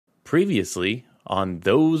Previously on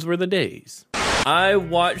Those Were the Days. I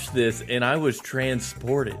watched this and I was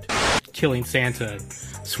transported. Killing Santa,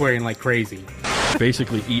 swearing like crazy.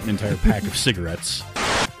 Basically eat an entire pack of cigarettes.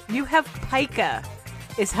 You have pica,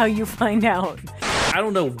 is how you find out. I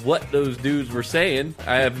don't know what those dudes were saying.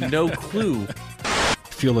 I have no clue.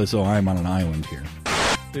 Feel as though I'm on an island here.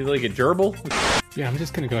 Like a gerbil? Yeah, I'm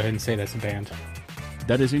just going to go ahead and say that's a band.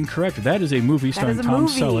 That is incorrect. That is a movie starring Tom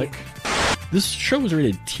Selleck. This show was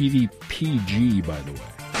rated TV PG, by the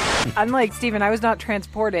way. Unlike Steven, I was not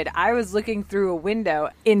transported. I was looking through a window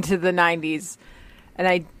into the 90s, and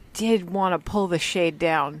I did want to pull the shade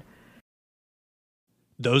down.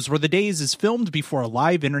 Those Were the Days is filmed before a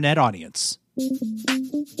live internet audience.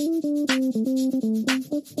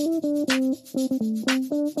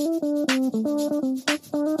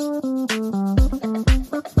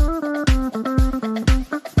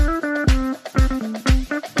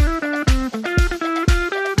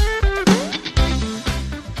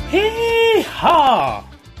 Hee-haw!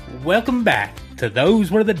 Welcome back to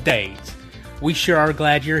Those Were the Days. We sure are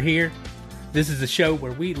glad you're here. This is a show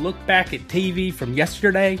where we look back at TV from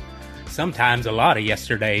yesterday, sometimes a lot of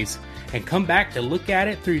yesterdays, and come back to look at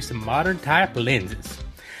it through some modern type lenses.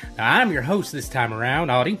 Now, I'm your host this time around,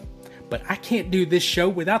 Audie, but I can't do this show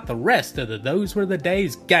without the rest of the Those Were the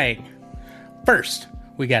Days gang. First,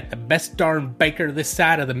 we got the best darn baker this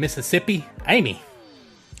side of the Mississippi, Amy.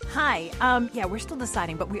 Hi. Yeah, we're still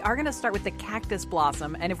deciding, but we are going to start with the cactus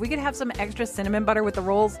blossom. And if we could have some extra cinnamon butter with the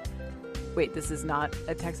rolls. Wait, this is not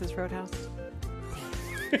a Texas Roadhouse?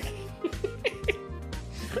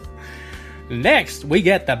 Next, we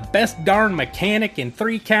got the best darn mechanic in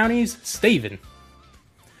 3 counties, Steven.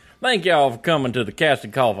 Thank y'all for coming to the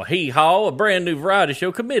casting call for Hee Haw, a brand new variety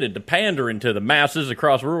show committed to pandering to the masses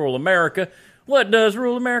across rural America. What does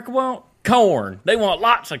rural America want? Corn. They want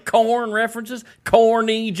lots of corn references,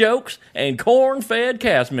 corny jokes, and corn-fed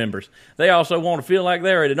cast members. They also want to feel like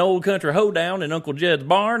they're at an old country hoedown in Uncle Jed's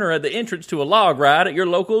barn or at the entrance to a log ride at your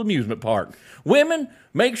local amusement park. Women,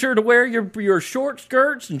 make sure to wear your short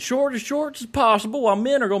skirts and short as shorts as possible, while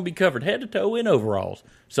men are going to be covered head to toe in overalls,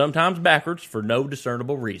 sometimes backwards for no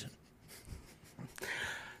discernible reason.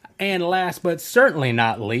 And last but certainly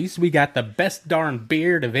not least, we got the best darn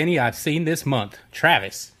beard of any I've seen this month,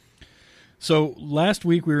 Travis. So last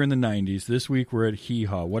week we were in the 90s. This week we're at Hee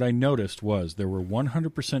Haw. What I noticed was there were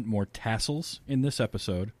 100% more tassels in this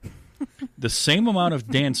episode, the same amount of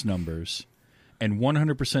dance numbers, and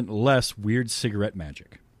 100% less weird cigarette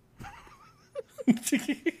magic.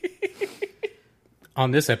 On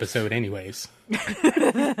this episode, anyways.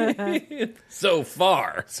 So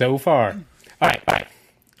far. So far. All right.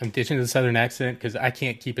 I'm ditching the southern accent because I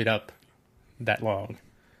can't keep it up that long.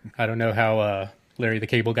 I don't know how Larry the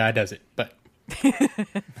Cable Guy does it, but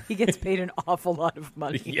He gets paid an awful lot of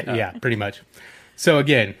money. yeah, pretty much. So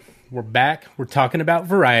again, we're back. We're talking about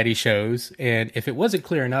variety shows, and if it wasn't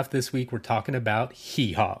clear enough, this week we're talking about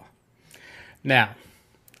Hee Haw. Now,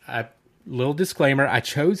 a little disclaimer, I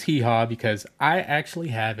chose Hee Haw because I actually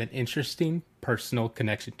have an interesting personal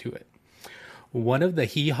connection to it. One of the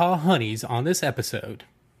Hee Haw honeys on this episode,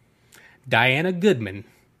 Diana Goodman,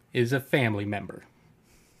 is a family member.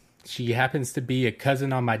 She happens to be a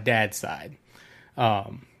cousin on my dad's side.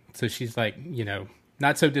 So she's like,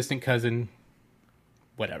 not so distant cousin,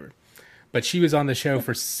 whatever. But she was on the show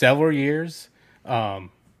for several years. I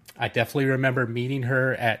definitely remember meeting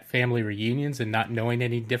her at family reunions and not knowing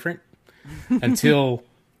any different until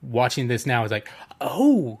watching this now. I was like,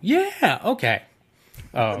 oh, yeah, okay.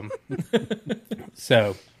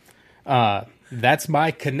 So that's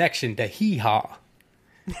my connection to Hee Haw.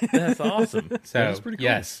 That's awesome. So, That's pretty cool.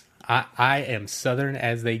 Yes, I am Southern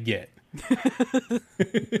as they get.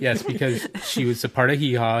 Yes, because she was a part of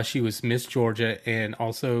Hee Haw. She was Miss Georgia, and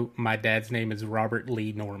also my dad's name is Robert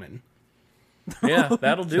Lee Norman. Yeah,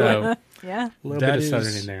 that'll do it. Yeah. A little bit of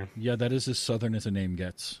Southern in there. Yeah, that is as Southern as a name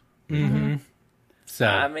gets. Mm-hmm. So,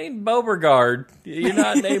 I mean, Beauregard. You're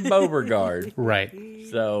not named Beauregard. right.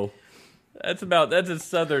 So that's as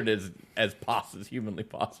Southern as humanly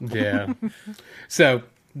possible. Yeah. So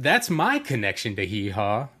that's my connection to Hee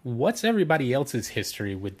Haw. What's everybody else's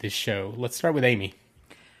history with this show? Let's start with Amy.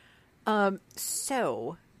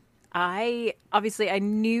 So I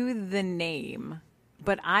knew the name,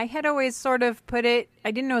 but I had always sort of put it,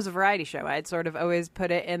 I didn't know it was a variety show. I had sort of always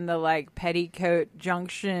put it in the like Petticoat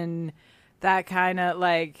Junction, that kind of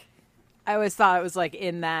like, I always thought it was like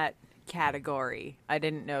in that category. I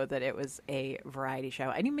didn't know that it was a variety show.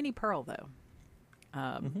 I knew Minnie Pearl though.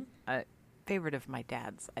 A favorite of my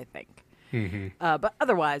dad's, I think. Mm-hmm. But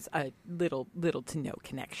otherwise, a little to no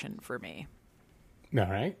connection for me. All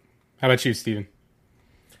right. How about you, Steven?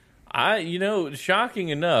 Shocking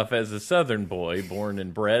enough, as a Southern boy, born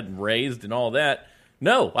and bred and raised and all that,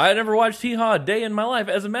 no, I never watched Hee Haw a day in my life.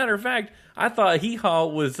 As a matter of fact, I thought Hee Haw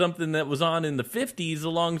was something that was on in the 50s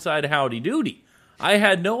alongside Howdy Doody. I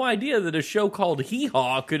had no idea that a show called Hee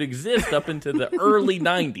Haw could exist up into the early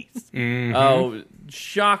 90s.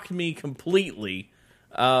 Shocked me completely.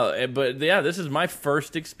 But yeah, this is my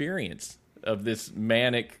first experience of this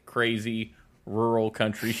manic, crazy, rural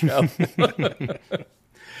country show.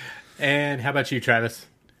 And how about you, Travis?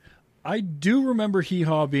 I do remember Hee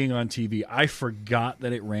Haw being on TV. I forgot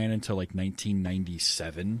that it ran until like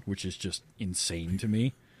 1997, which is just insane to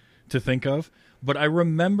me to think of. But I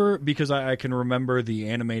remember, because I can remember the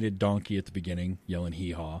animated donkey at the beginning yelling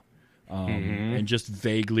Hee Haw, and just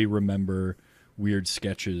vaguely remember weird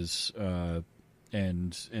sketches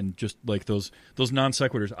and just like those non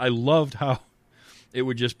sequiturs. I loved how it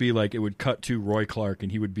would just be like, it would cut to Roy Clark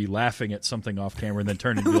and he would be laughing at something off camera and then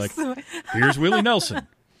turn and be like, here's Willie Nelson.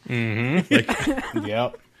 Like,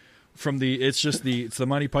 yep. It's the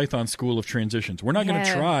Monty Python school of transitions. We're not going to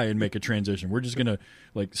try and make a transition. We're just going to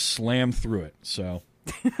like slam through it. So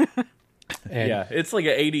yeah, it's like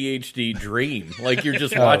an ADHD dream. Like you're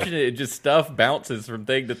just watching it, just stuff bounces from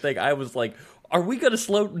thing to thing. I was like, are we going to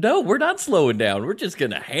slow? No, we're not slowing down. We're just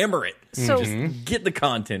going to hammer it. So just get the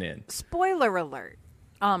content in. Spoiler alert.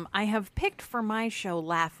 I have picked for my show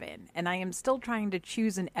Laugh-In, and I am still trying to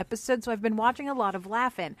choose an episode, so I've been watching a lot of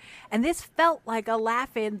Laugh-In. And this felt like a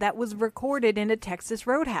Laugh-In that was recorded in a Texas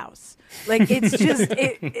Roadhouse. Like, it's just,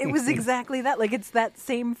 it was exactly that. Like, it's that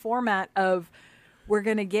same format of, we're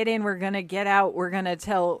going to get in, we're going to get out, we're going to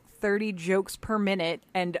tell 30 jokes per minute,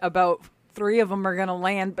 and about 3 of them are going to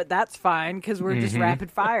land, but that's fine, because we're just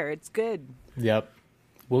rapid fire. It's good. Yep.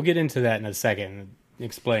 We'll get into that in a second and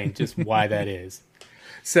explain just why that is.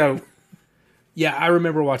 So, yeah, I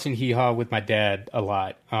remember watching Hee Haw with my dad a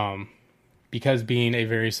lot, because being a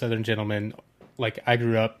very Southern gentleman, like I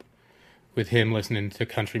grew up with him listening to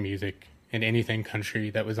country music, and anything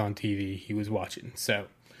country that was on TV, he was watching. So,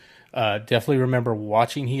 definitely remember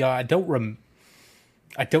watching Hee Haw. I don't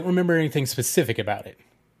remember anything specific about it,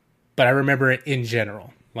 but I remember it in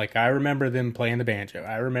general. Like I remember them playing the banjo.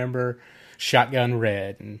 I remember Shotgun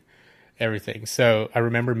Red and everything. So I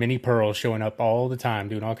remember Minnie Pearl showing up all the time,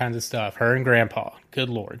 doing all kinds of stuff. Her and Grandpa. Good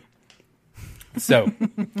Lord. So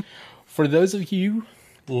for those of you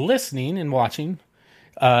listening and watching,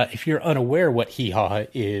 if you're unaware what Hee Haw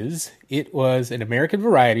is, it was an American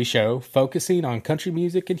variety show focusing on country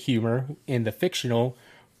music and humor in the fictional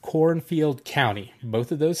Cornfield County.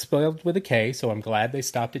 Both of those spelled with a K, so I'm glad they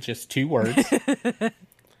stopped at just 2 words.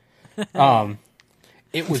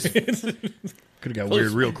 It was... Could have got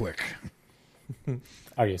weird real quick.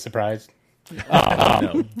 Are you surprised?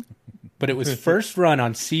 No. But it was first run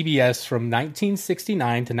on CBS from 1969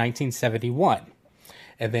 to 1971,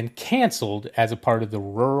 and then canceled as a part of the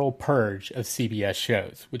rural purge of CBS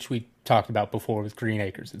shows, which we talked about before with Green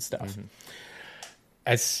Acres and stuff.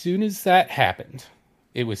 As soon as that happened,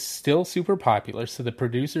 it was still super popular, so the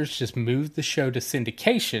producers just moved the show to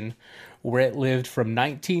syndication, where it lived from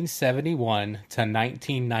 1971 to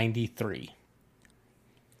 1993.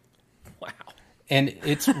 Wow. And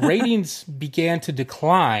its ratings began to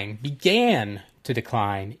decline in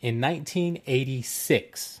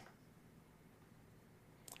 1986.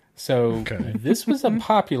 So this was a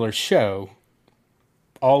popular show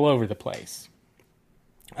all over the place.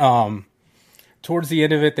 Towards the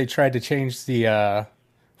end of it, they tried to change the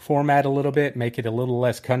format a little bit, make it a little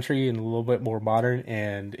less country and a little bit more modern,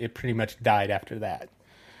 and it pretty much died after that.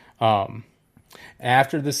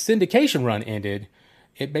 After the syndication run ended,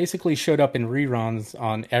 it basically showed up in reruns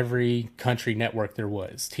on every country network there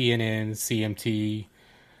was. TNN, CMT,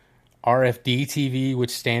 RFD TV,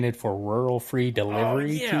 which standed for Rural Free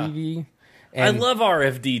Delivery TV. And I love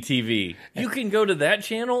RFD TV. You can go to that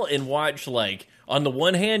channel and watch, like, on the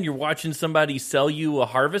one hand, you're watching somebody sell you a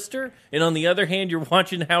harvester, and on the other hand, you're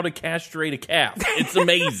watching how to castrate a calf. It's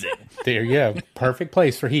amazing. There you go. Perfect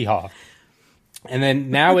place for Hee Haw. And then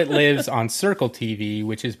now it lives on Circle TV,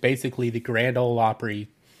 which is basically the Grand Ole Opry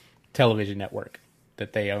television network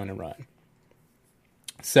that they own and run.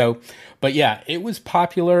 So, but yeah, it was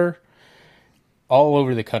popular all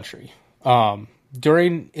over the country.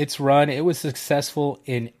 During its run, it was successful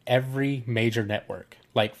in every major network,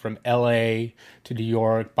 like from LA to New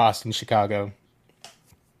York, Boston, Chicago.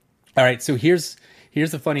 All right, so here's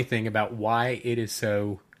the funny thing about why it is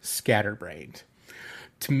so scatterbrained.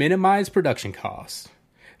 To minimize production costs,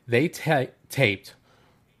 they taped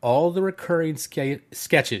all the recurring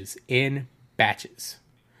sketches in batches.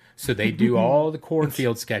 So they do all the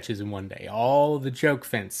cornfield sketches in one day, all the joke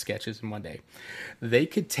fence sketches in one day. They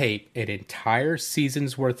could tape an entire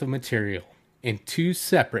season's worth of material in 2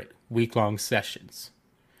 separate week-long sessions.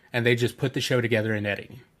 And they just put the show together in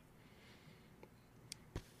editing.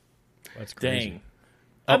 That's crazy. Dang.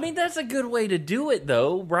 I mean, that's a good way to do it,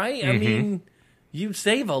 though, right? I mean, you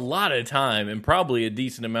save a lot of time and probably a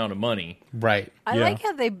decent amount of money. Right. I like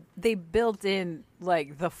how they built in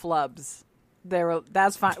like the flubs.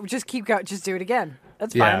 That's fine. Just keep going. Just do it again.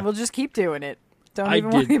 That's fine. Yeah. We'll just keep doing it. Don't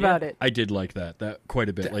even worry about it. I did like that quite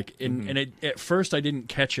a bit. Like, at first I didn't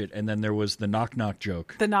catch it, and then there was the knock knock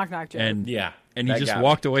joke. The knock knock joke. And Yeah, and he that just got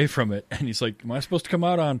walked away from it, and he's like, "Am I supposed to come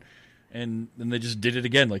out on?" And then they just did it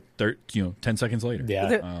again, like 10 seconds later.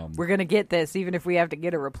 Yeah. We're gonna get this, even if we have to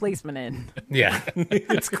get a replacement in. Yeah.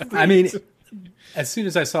 I mean, as soon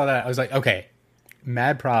as I saw that, I was like, okay,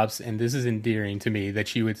 mad props, and this is endearing to me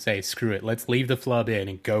that you would say, screw it, let's leave the flub in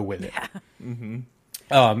and go with it.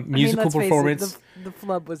 Yeah. Musical let's face performance. it,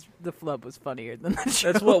 the flub was funnier than the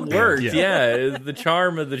show. That's what worked. Yeah, it was the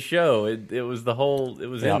charm of the show. It was the whole. It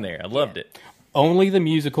was in there. I loved it. Only the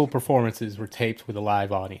musical performances were taped with a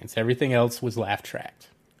live audience. Everything else was laugh tracked.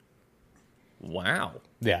 Wow.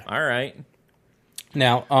 Yeah. All right.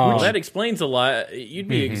 Now, Well, that explains a lot. You'd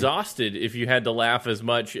be exhausted if you had to laugh as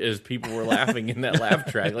much as people were laughing in that laugh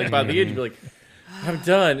track. Like by the end, you'd be like, "I'm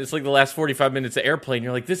done." It's like the last 45 minutes of Airplane.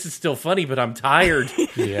 You're like, "This is still funny, but I'm tired."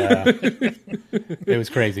 yeah, it was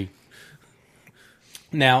crazy.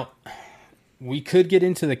 Now, we could get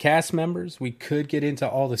into the cast members. We could get into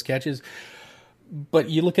all the sketches. But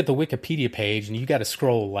you look at the Wikipedia page and you got to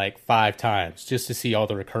scroll like 5 times just to see all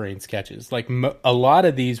the recurring sketches. Like a lot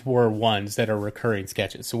of these were ones that are recurring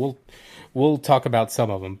sketches. So we'll talk about some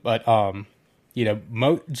of them. But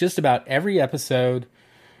just about every episode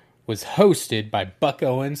was hosted by Buck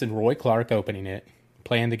Owens and Roy Clark opening it,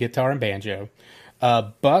 playing the guitar and banjo.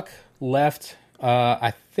 Buck left,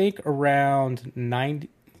 I think, around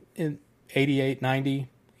 88, 90.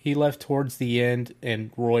 He left towards the end, and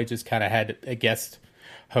Roy just kind of had a guest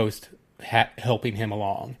host helping him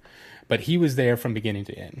along. But he was there from beginning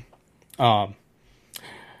to end. Now,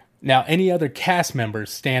 any other cast members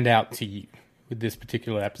stand out to you with this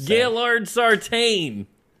particular episode? Gaylord Sartain.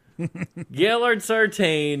 Gaylord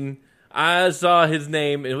Sartain. I saw his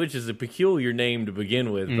name, which is a peculiar name to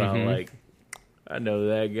begin with. But I'm like, I know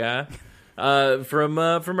that guy. From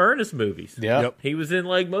Ernest movies. Yep. He was in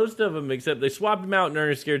like most of them, except they swapped him out in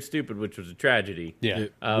Ernest Scared Stupid, which was a tragedy. Yeah.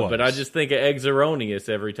 But I just think of Exeronius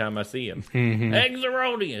every time I see him.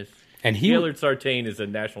 Exeronius. And Gaylord Sartain is a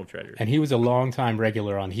national treasure. And he was a longtime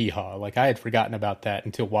regular on Hee Haw. Like, I had forgotten about that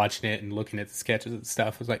until watching it and looking at the sketches and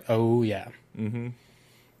stuff. I was like, oh, yeah. Mm-hmm.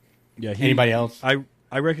 Yeah. Anybody else? I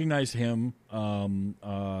recognized him.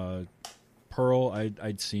 Pearl,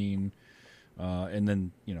 I'd seen. And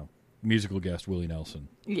then, musical guest Willie Nelson,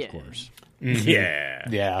 of course. Yeah.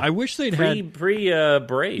 Yeah. I wish they'd had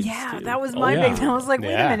Braves. Yeah, too. that was my big thing. I was like,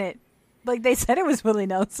 wait a minute. Like, they said it was Willie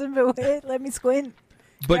Nelson, but wait, let me squint.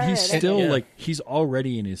 But he's still Yeah. like he's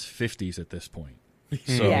already in his 50s at this point.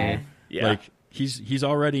 So Yeah. Yeah. like he's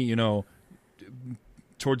already,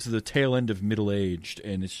 towards the tail end of middle aged,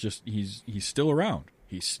 and it's just he's still around.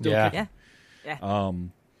 He's still kicking.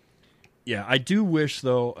 Yeah, I do wish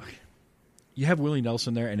though you have Willie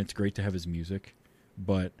Nelson there, and it's great to have his music,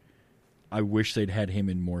 but I wish they'd had him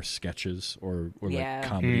in more sketches or like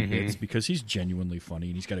comedy hits, because he's genuinely funny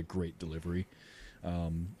and he's got a great delivery.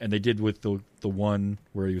 And they did with the one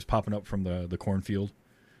where he was popping up from the cornfield,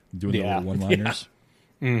 doing the little one-liners.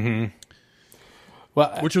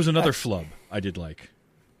 Well, which was another flub I did like.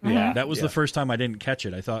 Yeah. That was the first time I didn't catch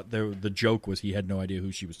it. I thought the joke was he had no idea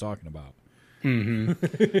who she was talking about. And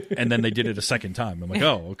then they did it a second time. I'm like,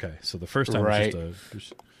 oh, okay. So the first time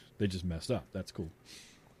was they just messed up. That's cool.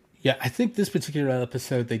 Yeah, I think this particular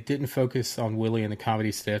episode, they didn't focus on Willie and the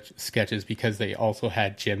comedy sketches because they also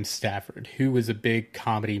had Jim Stafford, who was a big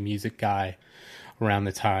comedy music guy around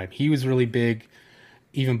the time. He was really big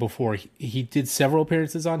even before. He did several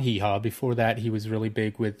appearances on Hee Haw. Before that, he was really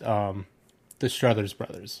big with the Struthers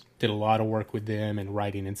Brothers. Did a lot of work with them and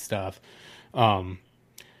writing and stuff.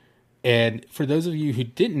 And for those of you who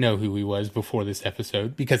didn't know who he was before this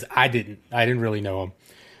episode, because I didn't really know him,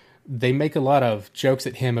 they make a lot of jokes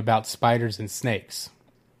at him about spiders and snakes.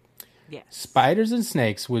 Yes. Spiders and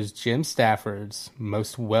Snakes was Jim Stafford's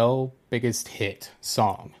biggest hit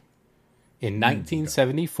song. In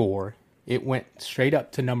 1974, it went straight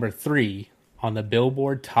up to number 3 on the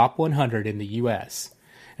Billboard Top 100 in the U.S.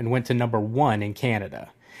 and went to number 1 in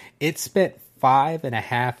Canada. It spent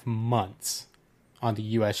 5.5 months on the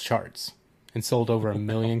U.S. charts and sold over 1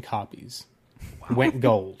 million copies. Went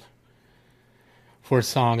gold. for a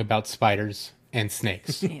song about spiders and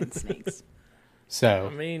snakes. And snakes. So,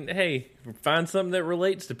 I mean, hey, find something that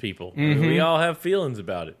relates to people. We all have feelings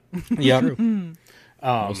about it. yep.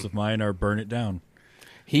 Most of mine are Burn It Down.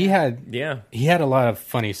 He had Yeah. a lot of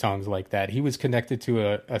funny songs like that. He was connected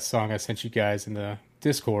to a song I sent you guys in the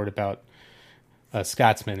Discord about a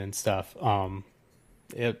Scotsman and stuff.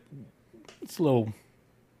 It's a little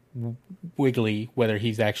wiggly whether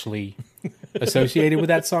he's actually associated with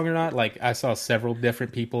that song or not. Like, I saw several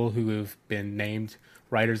different people who have been named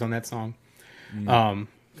writers on that song. And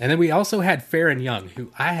then we also had Farron Young,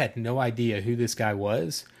 who I had no idea who this guy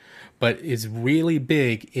was, but is really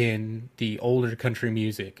big in the older country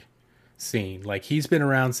music scene. Like, he's been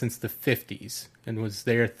around since the 50s and was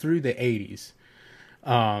there through the 80s.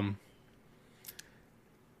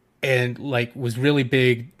 And like was really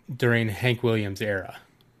big during Hank Williams era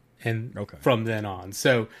and from then on.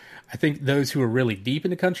 So I think those who are really deep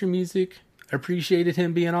into country music appreciated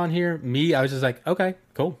him being on here. Me, I was just like, okay,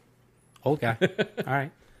 cool. Old guy.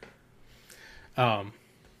 All right.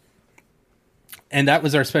 And that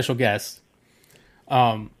was our special guest.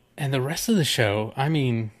 And the rest of the show, I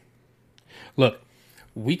mean, look,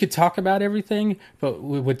 we could talk about everything, but it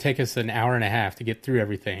would take us an hour and a half to get through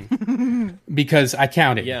everything. Because I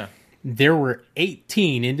counted. Yeah. There were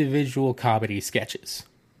 18 individual comedy sketches.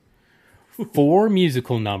 4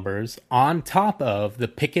 musical numbers on top of the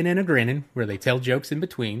pickin' and a grinnin', where they tell jokes in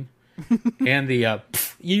between. And the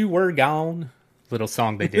you were gone little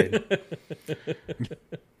song they did.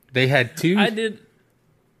 They had 2...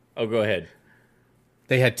 Oh, go ahead.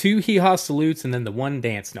 They had 2 hee-haw salutes and then the 1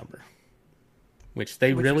 dance number. Which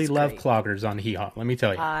they really love cloggers on hee-haw, let me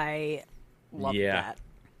tell you. I loved that.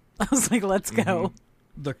 I was like, let's go.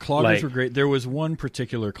 The cloggers were great. There was one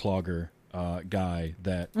particular clogger guy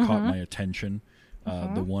that caught my attention.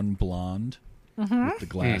 The one blonde with the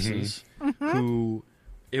glasses, who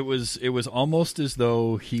it was almost as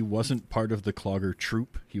though he wasn't part of the clogger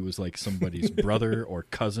troupe. He was like somebody's brother or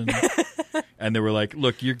cousin. And they were like,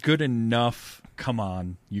 look, you're good enough. Come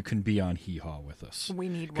on. You can be on Hee Haw with us. We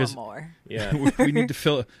need one more. Yeah. We need to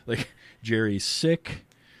fill, like, Jerry's sick.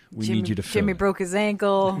 We need you to fill Jimmy it. broke his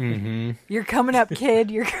ankle. You're coming up,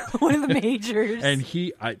 kid. You're one of the majors. And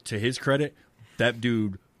to his credit, that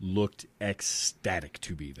dude looked ecstatic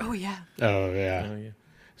to be there. Oh, yeah. Oh, yeah.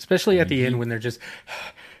 Especially at the end when they're just...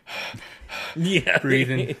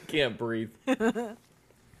 breathing. Can't breathe.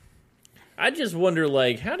 I just wonder,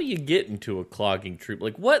 like, how do you get into a clogging troupe?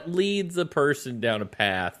 Like, what leads a person down a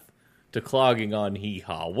path to clogging on Hee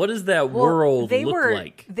Haw? What does that world look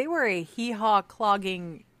like? They were a Hee Haw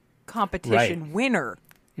clogging competition winner.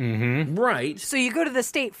 Right. So you go to the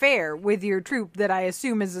state fair with your troupe that I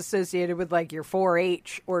assume is associated with, like, your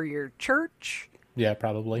 4-H or your church. Yeah,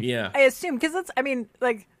 probably. Yeah. I assume, because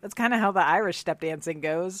that's kind of how the Irish step dancing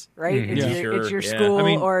goes, right? It's your Yeah.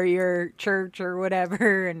 school or your church or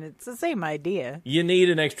whatever, and it's the same idea. You need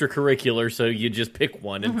an extracurricular, so you just pick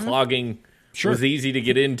one, and clogging was easy to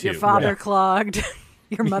get into. Your father clogged,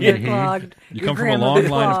 your mother clogged. You your come from a long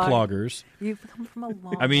line of clogged. cloggers. You come from a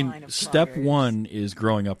long I mean, line of step cloggers. 1 is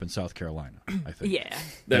growing up in South Carolina, I think. Yeah.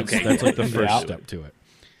 That's Okay. like the first Yeah. step to it.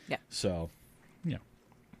 Yeah. So, yeah.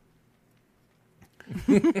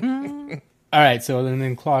 All right, so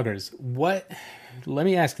then cloggers. Let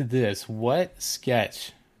me ask you this. What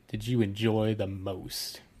sketch did you enjoy the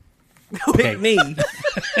most? Pick me.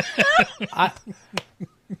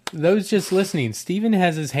 Those just listening, Steven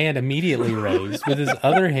has his hand immediately raised with his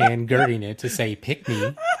other hand girding it to say, pick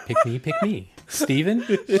me, pick me, pick me. Steven,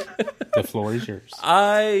 the floor is yours.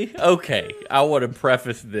 I want to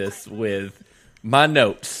preface this with my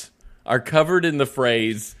notes are covered in the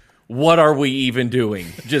phrase, what are we even doing?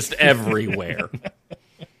 Just everywhere.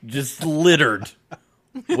 Just littered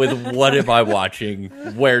with what am I watching?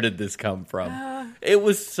 Where did this come from? It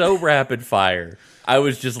was so rapid fire. I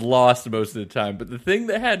was just lost most of the time. But the thing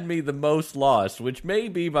that had me the most lost, which may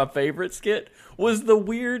be my favorite skit, was the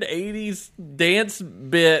weird 80s dance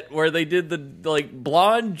bit where they did the like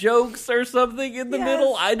blonde jokes or something in the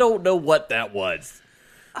middle. I don't know what that was.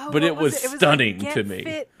 But it was stunning to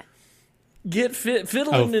me. Get fit,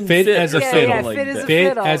 fiddling and fit fit as a or fiddle. something like fit as that. a Fit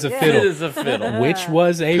fiddle. as a Yeah. Fit fiddle, as a fiddle. which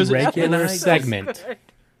was a 'Cause regular it- segment.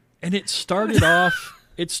 And it started off.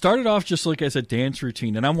 It started off just like as a dance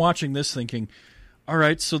routine, and I'm watching this thinking, all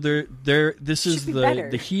right, so this is be better.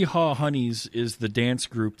 the Hee Haw Honeys is the dance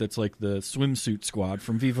group that's like the swimsuit squad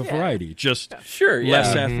from Viva Variety, just Sure, yeah.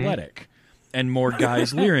 less athletic. and more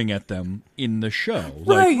guys leering at them in the show.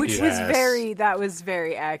 Right. Which that was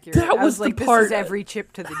very accurate. That I was was like, the part- this is every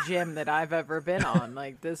trip to the gym that I've ever been on.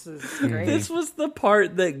 Like, this is great. This was the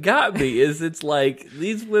part that got me, is it's like,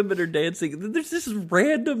 these women are dancing. There's this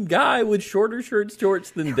random guy with shorter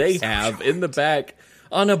shorts than they have in the back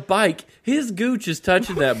on a bike. His gooch is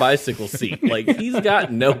touching that bicycle seat. Like, he's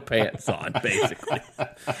got no pants on, basically.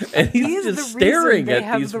 And he's just staring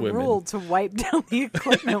at these women. They have the rule to wipe down the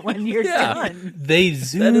equipment when you're done. They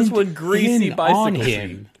zoomed That is one greasy in bicycle on seat.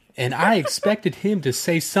 him, and I expected him to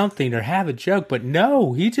say something or have a joke, but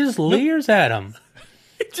no, he just leers at him.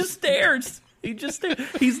 He just stares.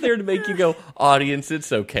 He's there to make you go, audience,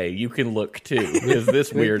 it's okay. You can look too, because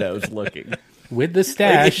this weirdo's looking. With the Like, it's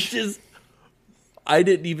stash. just, I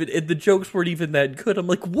didn't even, and the jokes weren't even that good. I'm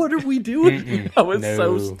like, what are we doing? I was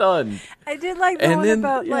so No. stunned. I did like the And one then,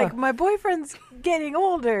 about, yeah. like, my boyfriend's getting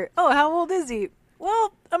older. Oh, how old is he?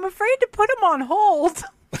 Well, I'm afraid to put him on hold.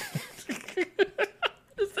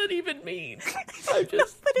 What does that even mean? I But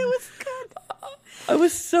it was good. I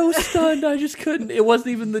was so stunned. I just couldn't. It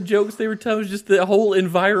wasn't even the jokes they were telling. It was just the whole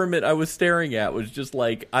environment I was staring at was just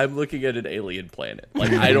like, I'm looking at an alien planet.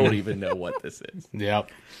 Like, I don't even know what this is.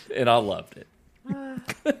 Yep. And I loved it.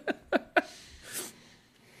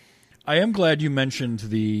 I am glad you mentioned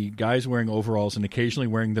the guys wearing overalls and occasionally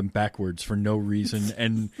wearing them backwards for no reason,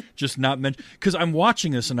 and just not mention, because I'm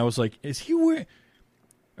watching this and I was like, is he wearing?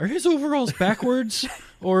 Are his overalls backwards,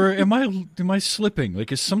 or am I slipping?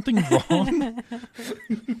 Like, is something wrong?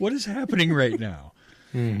 What is happening right now?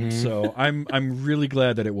 So I'm really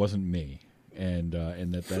glad that it wasn't me, and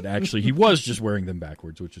that actually he was just wearing them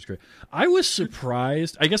backwards, which is great. I was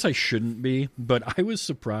surprised. I guess I shouldn't be, but I was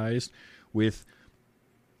surprised with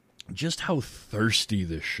just how thirsty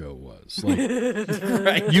this show was. Like,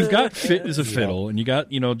 Right. you've got Fit as a Fiddle, and you got,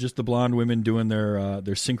 just the blonde women doing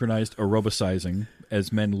their synchronized aerobicizing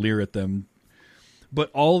as men leer at them. But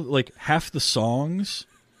all, like, half the songs,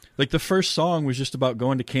 like the first song was just about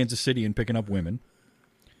going to Kansas City and picking up women.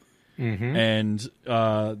 And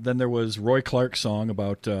then there was Roy Clark's song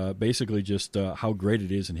about basically just how great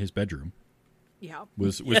it is in his bedroom. Yeah.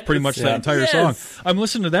 Was pretty much that entire Yes. song. I'm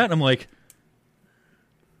listening to that and I'm like,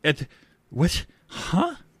 what?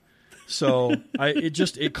 Huh? So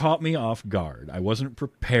it caught me off guard. I wasn't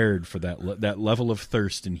prepared for that level of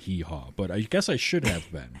thirst and hee-haw, but I guess I should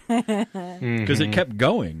have been, because it kept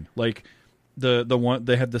going. Like the one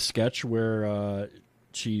they had the sketch where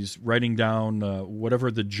she's writing down whatever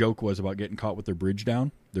the joke was about getting caught with their bridges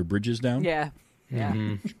down. Yeah.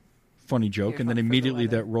 Yeah. Funny joke, and then Beautiful for the immediately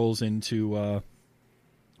weather. that rolls into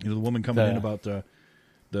the woman coming in about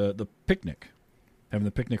the picnic, having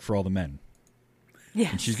the picnic for all the men.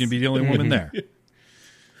 Yeah. And she's going to be the only woman there.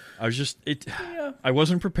 I was just I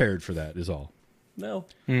wasn't prepared for that. Is all. No.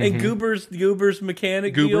 And Goober's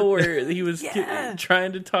mechanic deal where he was Yeah.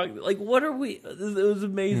 trying to talk. Like, what are we? It was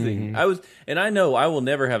amazing. I know I will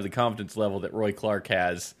never have the confidence level that Roy Clark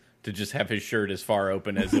has to just have his shirt as far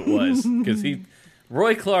open as it was, because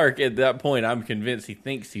Roy Clark at that point, I'm convinced he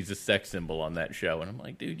thinks he's a sex symbol on that show, and I'm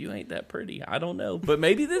like, dude, you ain't that pretty. I don't know, but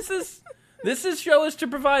maybe this show is to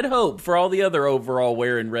provide hope for all the other overall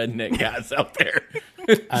wearing redneck guys out there.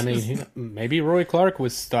 I mean, maybe Roy Clark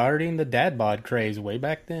was starting the dad bod craze way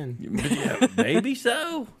back then. Yeah, maybe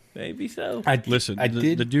so. Maybe so. Listen,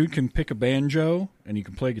 the dude can pick a banjo and he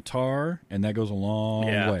can play guitar, and that goes a long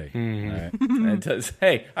Yeah. way. All right? That does,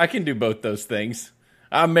 hey, I can do both those things.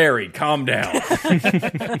 I'm married. Calm down.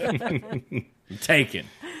 I'm taken.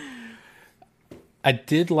 I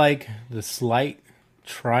did like the slight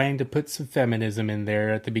trying to put some feminism in there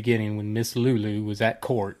at the beginning when Miss Lulu was at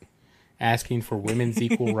court asking for women's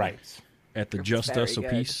equal rights. At the Just very Us a good.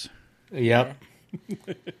 Piece. Yep.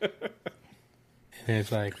 And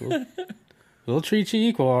it's like, we'll treat you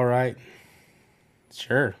equal, all right.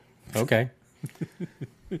 Sure. Okay.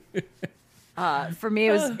 For me,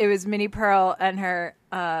 it was Minnie Pearl and her.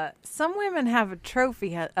 Some women have a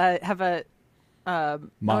trophy. Have a. Oh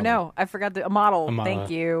Model. no, I forgot a model. A model. Thank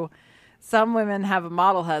you. Some women have a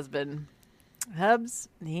model husband. Hubs,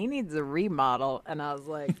 he needs a remodel, and I was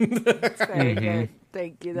like, "That's very good.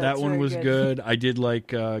 Thank you." That's That one very was good. I did like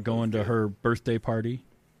going to her birthday party.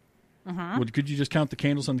 Well, could you just count the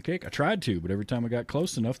candles on the cake? I tried to, but every time I got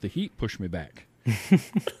close enough, the heat pushed me back.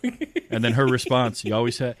 And then her response, you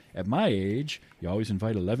always had, at my age, you always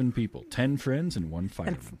invite 11 people, 10 friends, and 1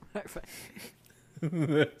 fireman.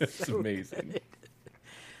 That's amazing.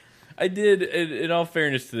 I did, in all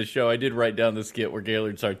fairness to the show, I did write down the skit where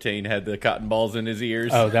Gaylord Sartain had the cotton balls in his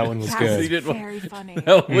ears. Oh, that one was That's good. very funny.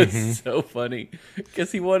 That was so funny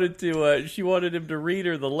because he wanted to. She wanted him to read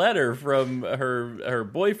her the letter from her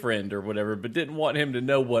boyfriend or whatever, but didn't want him to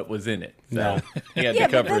know what was in it. So No. he had Yeah,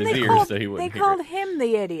 to but cover then his they ears called, so he wouldn't they hear called it. him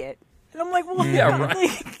the idiot. And I'm like, well, Yeah, right.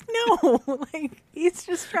 like, no, like, he's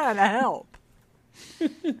just trying to help.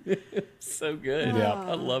 So good. Yeah.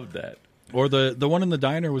 I loved that. Or the one in the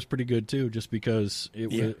diner was pretty good too, just because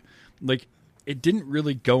it was like it didn't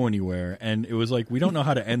really go anywhere, and it was like, we don't know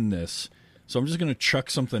how to end this, so I'm just gonna chuck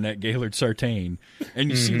something at Gaylord Sartain, and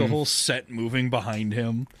you see the whole set moving behind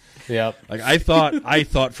him. Yep. Like I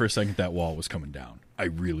thought for a second that wall was coming down. I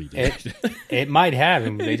really did. It might have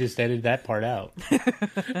him. They just edited that part out.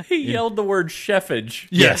 He yelled the word chefage.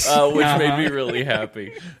 Yes. Which made me really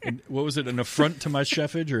happy. What was it? An affront to my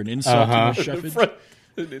chefage or an insult to my chefage?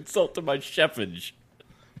 An insult to my chefage.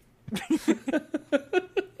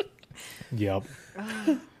 Yep.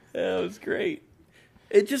 That was great.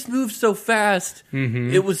 It just moved so fast.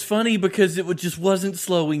 It was funny because just wasn't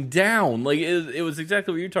slowing down. Like it was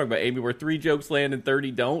exactly what you're talking about, Amy, where 3 jokes land and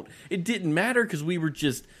 30 don't. It didn't matter because we were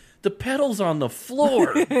just the pedals on the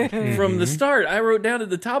floor from the start. I wrote down at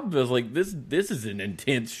the top of it, I was like, this is an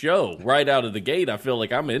intense show. Right out of the gate, I feel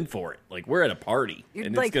like I'm in for it. Like we're at a party.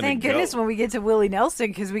 And Like, it's gonna thank go. goodness when we get to Willie Nelson,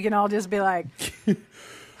 because we can all just be like,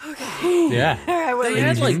 Yeah. all right, Willie, They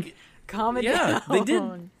had like calm it yeah, down. they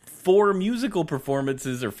did 4 musical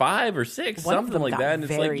performances or 5 or 6, One of something them like got that. And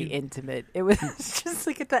it's very like intimate. It was just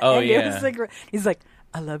like at the Oh, end. yeah. It was like he's like,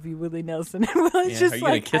 "I love you, Willie Nelson." And Willie's Yeah, are just you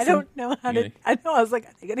gonna like, kiss "I don't him? know how You to." I know. I was like,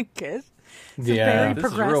 "Are they gonna kiss?" Yeah. very this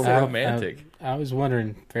is real progressive. romantic. I was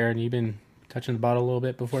wondering, Farron, you been touching the bottle a little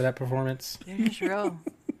bit before that performance? They're just real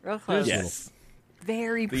close. Yes,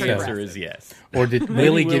 Very the progressive. answer is yes. Or did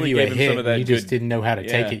Willie give Willie you a gave him some hit of that and you just good- didn't know how to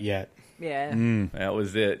take Yeah. it yet? Yeah. That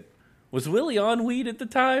was it. Was Willie on weed at the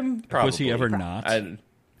time? Probably. Was he ever not?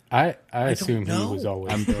 I assume he know. was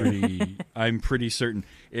always I'm pretty certain.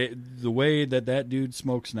 The way that dude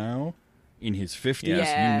smokes now, in his 50s,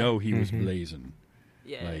 Yeah. you know he was blazing.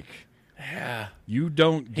 Yeah. Like Yeah. you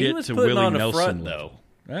don't He get was to putting Willie on a Nelson front, level.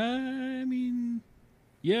 I mean,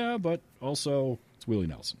 yeah, but also it's Willie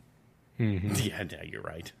Nelson. Yeah, no, you're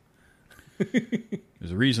right.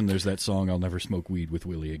 There's a reason there's that song, "I'll Never Smoke Weed with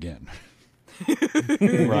Willie Again."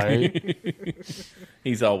 right.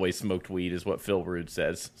 He's always smoked weed, is what Phil Rude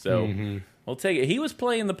says. So we'll take it. He was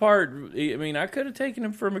playing the part. I mean, I could have taken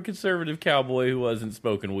him from a conservative cowboy who wasn't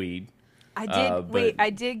smoking weed. I did wait. but- I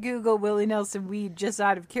did Google Willie Nelson weed just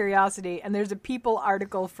out of curiosity, and there's a People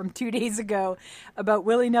article from 2 days ago about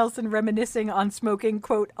Willie Nelson reminiscing on smoking,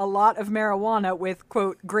 quote, a lot of marijuana with,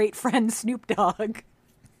 quote, great friend Snoop Dogg.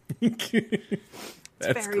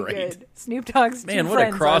 That's Very great. good. Snoop Dogg's Man, two what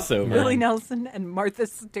a friends are crossover. Willie Nelson and Martha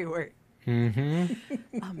Stewart. Amazing.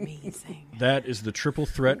 That is the triple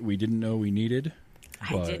threat we didn't know we needed.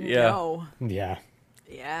 I But- didn't yeah. know. Yeah.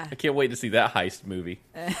 Yeah. I can't wait to see that heist movie.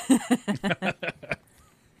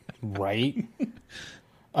 Right.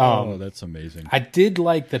 Oh, that's amazing. I did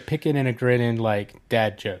like the picking and a grinning like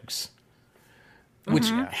dad jokes, which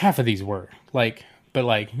half of these were like, but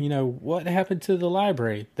like, you know, what happened to the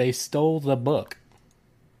library? They stole the book,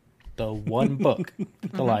 the one book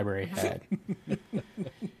that the library had.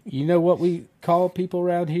 You know what we call people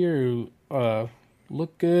around here who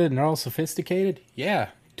look good and are all sophisticated? Yeah,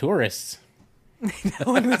 tourists. That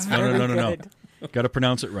one was very No. good. Got to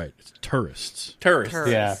pronounce it right. It's tourists. Tourists.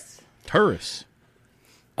 Yeah. Tourists.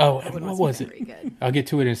 Oh, and what was it? Very good. I'll get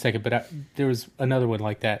to it in a second, but there was another one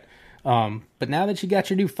like that. But now that you got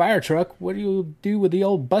your new fire truck, what do you do with the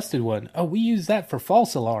old busted one? Oh, we use that for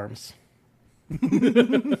false alarms.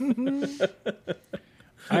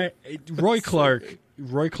 Roy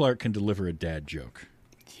Clark can deliver a dad joke.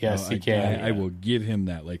 Yes, he I can. will give him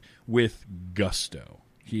that, like, with gusto.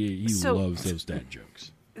 He So- loves those dad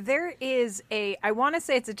jokes. There is I want to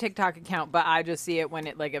say it's a TikTok account, but I just see it when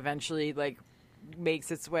it like eventually like makes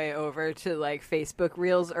its way over to like Facebook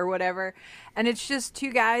Reels or whatever. And it's just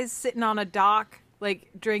 2 guys sitting on a dock, like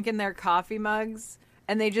drinking their coffee mugs,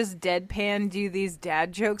 and they just deadpan do these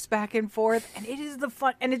dad jokes back and forth. And it is the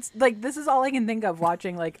fun. And it's like, this is all I can think of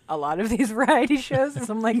watching like a lot of these variety shows. Is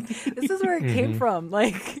I'm like, this is where it came from.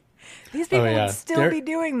 Like, these people yeah. would still be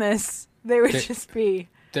doing this. They would just be.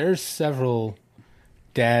 There's several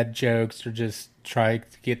dad jokes or just try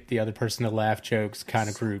to get the other person to laugh jokes kind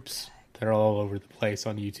of groups that are all over the place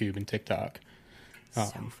on YouTube and TikTok. So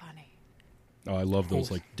funny. Oh, I love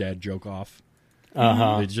those, like, dad joke off.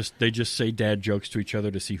 Uh-huh. They just say dad jokes to each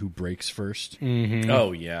other to see who breaks first.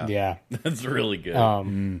 Oh, yeah. Yeah. That's really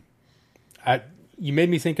good. you made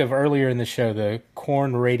me think of earlier in the show, the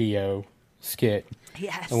Corn Radio skit.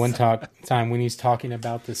 Yes. The one time when he's talking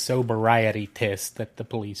about the sobriety test that the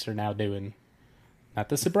police are now doing. Not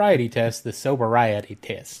the sobriety test, the sobriety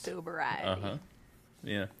test. Sobriety.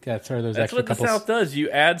 Yeah. Gotta throw those That's extra what the couple... South does. You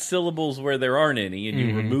add syllables where there aren't any, and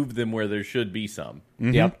you remove them where there should be some.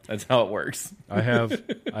 Yep. That's how it works. I have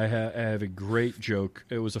a great joke.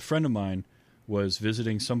 It was a friend of mine was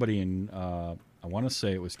visiting somebody in I want to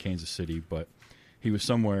say it was Kansas City, but he was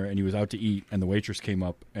somewhere and he was out to eat, and the waitress came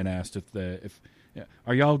up and asked if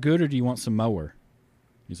are y'all good or do you want some mower?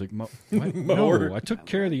 He's like, what? No, I took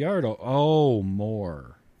care of the yard. Oh,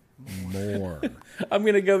 more. I'm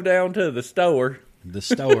gonna go down to the store. The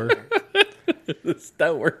stower. The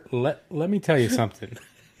store. Let me tell you something.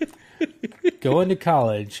 Going to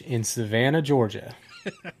college in Savannah, Georgia,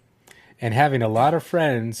 and having a lot of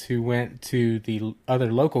friends who went to the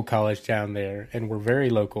other local college down there and were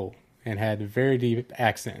very local and had very deep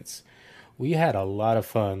accents, we had a lot of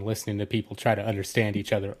fun listening to people try to understand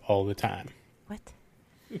each other all the time. What?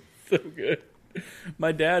 So good.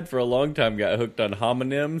 My dad, for a long time, got hooked on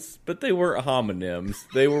homonyms, but they weren't homonyms.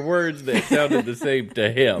 They were words that sounded the same to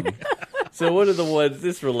him. So one of the ones,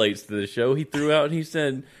 this relates to the show, he threw out and he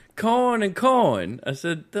said, corn and corn. I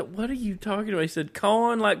said, what are you talking about? He said,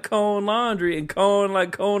 corn like corn laundry and corn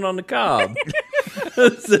like corn on the cob.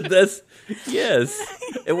 I said, that's, yes.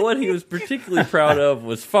 And what he was particularly proud of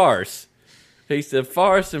was farce. He said,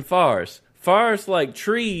 farce and farce. Farce like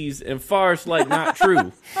trees and farce like not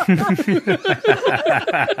true.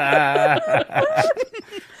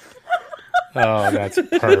 Oh, that's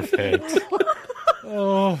perfect.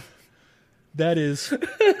 Oh, that is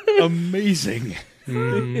amazing.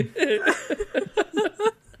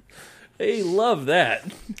 Hey, love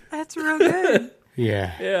that. That's real good.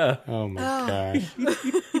 Yeah. Yeah. Oh my gosh.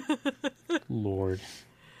 Lord.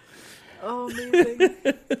 Oh, amazing.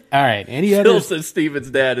 All right. Any Phil other? said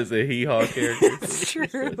Steven's dad is a hee-haw character. It's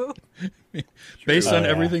true. Based on yeah.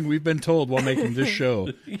 everything we've been told while making this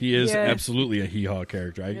show, he is Yeah. absolutely a hee-haw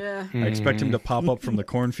character. Yeah. I expect him to pop up from the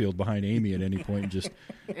cornfield behind Amy at any point and just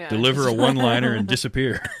Yeah. deliver a one-liner and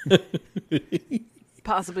disappear.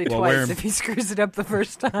 Possibly While twice wearing- if he screws it up the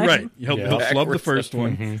first time. Right. He'll flub the Backwards. first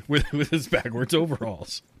one with his backwards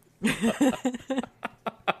overalls.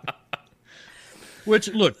 Which,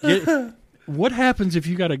 look, what happens if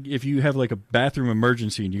you have like a bathroom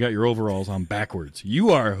emergency and you got your overalls on backwards?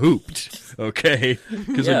 You are hooped, okay?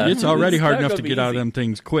 Because Yeah. it's already It's hard not enough gonna to be get out of easy. them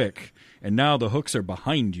things quick, and now the hooks are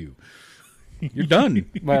behind you. You're done.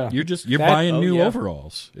 Well, you're that- buying new yeah.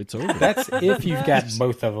 overalls. It's over. That's if you've got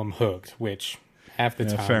both of them hooked, which half the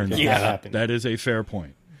Yeah, time fair does enough. not happen. That is a fair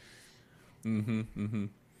point. Do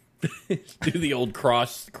the old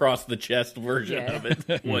cross the chest version Yeah. of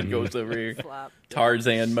it. One goes over here. Flop.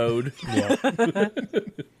 Tarzan mode. Yeah.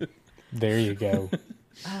 There you go.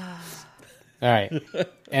 All right.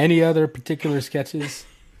 Any other particular sketches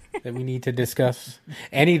that we need to discuss?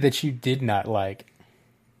 Any that you did not like?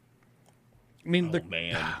 I mean,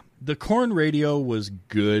 Man. the corn radio was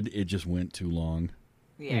good. It just went too long.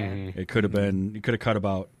 Yeah. It could have been. You could have cut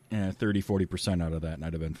about 30-40% out of that, and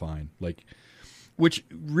I'd have been fine. Like, which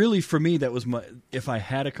really for me, that was my. If I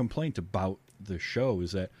had a complaint about the show,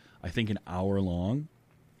 is that I think an hour long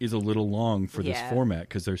is a little long for this Yeah. format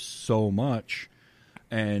because there's so much,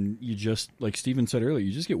 and you just like Steven said earlier,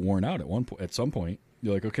 you just get worn out at some point.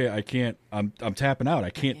 You're like, okay, I can't. I'm tapping out.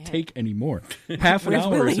 I can't take any more. Half an Where's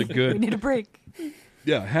hour is Willie? a good. We need a break.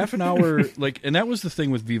 Yeah, half an hour. Like, and that was the thing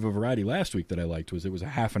with Viva Variety last week that I liked was it was a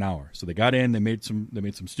half an hour. So they got in, they made some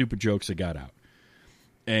stupid jokes, they got out,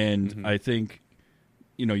 and I think,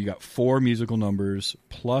 you got 4 musical numbers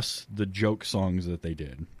plus the joke songs that they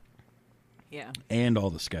did, Yeah. and all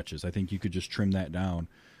the sketches. I think you could just trim that down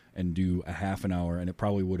and do a half an hour, and it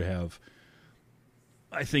probably would have.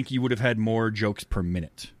 I think you would have had more jokes per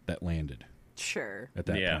minute that landed Sure. at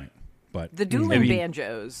that Yeah. point. But The dueling maybe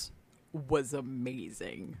banjos was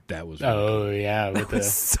amazing. that was Oh yeah, with the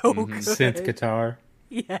So good. synth guitar.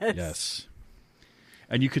 Yes. yes.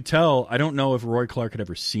 And you could tell, I don't know if Roy Clark had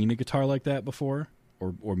ever seen a guitar like that before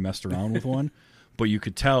or messed around with one, but you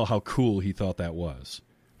could tell how cool he thought that was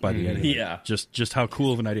by the end of it. Yeah. Just how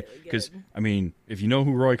cool of an idea. Because, I mean, if you know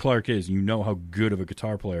who Roy Clark is, you know how good of a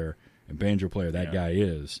guitar player and banjo player that guy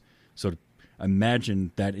is. So to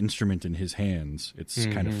imagine that instrument in his hands, it's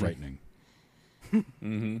kind of frightening.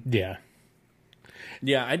 Yeah.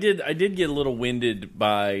 Yeah, I did get a little winded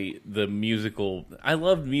by the musical. I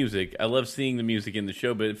loved music. I love seeing the music in the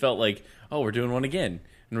show, but it felt like, oh, we're doing one again.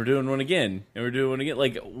 And we're doing one again. And we're doing one again.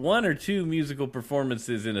 Like 1 or 2 musical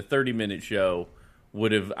performances in a 30-minute show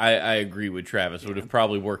would have, I agree with Travis, would have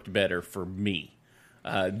probably worked better for me.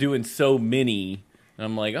 doing so many. And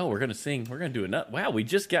I'm like, oh, we're gonna sing. We're gonna do another. Wow, we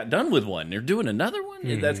just got done with one. They're doing another one.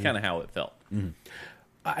 And that's kind of how it felt.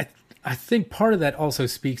 I think part of that also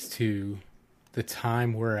speaks to the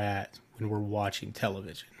time we're at when we're watching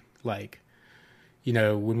television. Like, you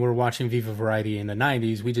know, when we're watching Viva Variety in the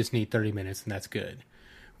 90s, we just need 30 minutes and that's good.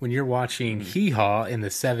 When you're watching Hee Haw in the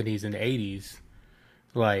 70s and 80s,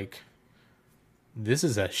 like, this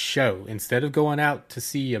is a show. Instead of going out to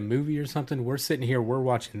see a movie or something, we're sitting here, we're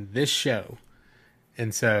watching this show.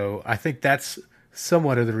 And so I think that's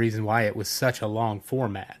somewhat of the reason why it was such a long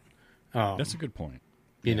format. That's a good point.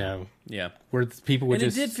 You know, Yeah, where people would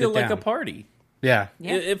and just it did feel sit like a down. party. Yeah.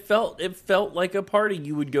 Yeah. It felt like a party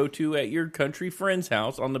you would go to at your country friend's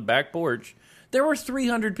house on the back porch. There were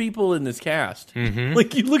 300 people in this cast.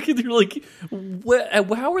 Like, you look at it, you're like,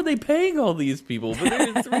 how are they paying all these people? But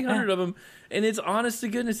there's 300 of them, and it's honest to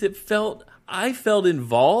goodness, I felt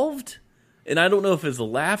involved. And I don't know if it's a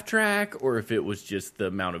laugh track or if it was just the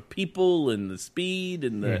amount of people and the speed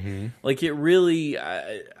and the like. It really,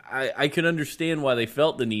 I could understand why they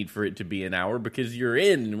felt the need for it to be an hour, because you're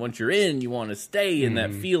in, and once you're in, you want to stay in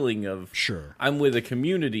that feeling of Sure. I'm with a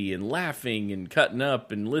community and laughing and cutting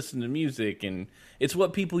up and listening to music, and it's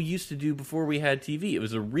what people used to do before we had TV. It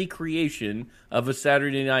was a recreation of a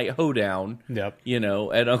Saturday night hoedown. Yep. You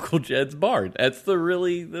know, at Uncle Jed's bar. That's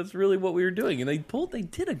really what we were doing, and they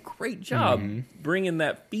did a great job bringing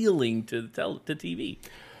that feeling to TV.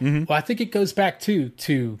 Well, I think it goes back to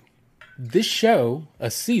this show. A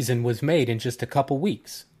season was made in just a couple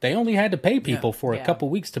weeks. They only had to pay people for a Yeah. couple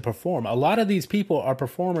weeks to perform. A lot of these people are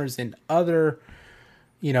performers in other,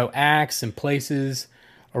 you know, acts and places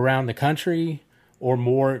around the country, or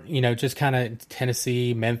more, you know, just kind of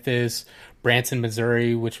Tennessee, Memphis, Branson,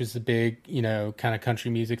 Missouri, which was a big, you know, kind of country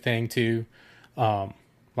music thing too.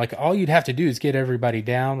 Like, all you'd have to do is get everybody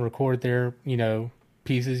down, record their, you know,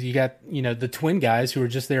 pieces. You got, you know, the twin guys who are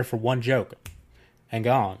just there for one joke and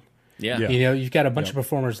gone. Yeah. Yeah. You know, you've got a bunch of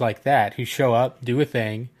performers like that who show up, do a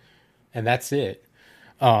thing, and that's it.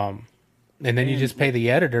 And then you just pay the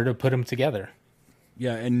editor to put them together.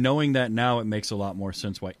 Yeah, and knowing that now, it makes a lot more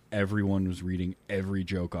sense why everyone was reading every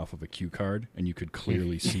joke off of a cue card, and you could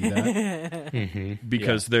clearly see that.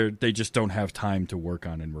 Because they just don't have time to work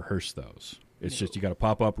on and rehearse those. It's just you got to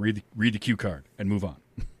pop up, read the cue card, and move on.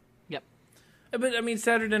 Yep. But I mean,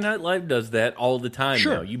 Saturday Night Live does that all the time.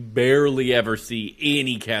 Sure. Now. You barely ever see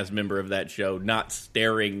any cast member of that show not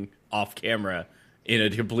staring off camera in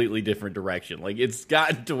a completely different direction. Like, it's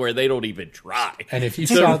gotten to where they don't even try. And if you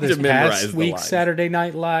to- saw to this memorize past the week's lines. Saturday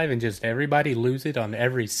Night Live and just everybody lose it on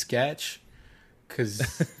every sketch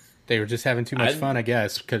because they were just having too much fun, I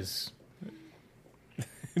guess, because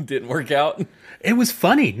It didn't work out. it was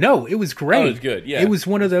funny. No, it was great. Oh, it was good, yeah. It was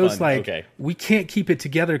one of those, fun. like, Okay. we can't keep it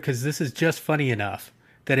together because this is just funny enough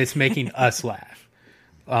that it's making us laugh.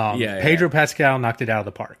 Pedro Pascal knocked it out of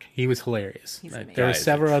the park. He was hilarious. He's amazing. There were Guy is a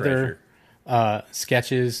several other treasure.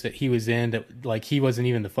 sketches that he was in that, like, he wasn't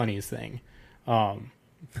even the funniest thing.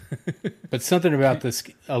 But something about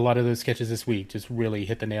a lot of those sketches this week just really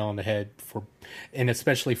hit the nail on the head and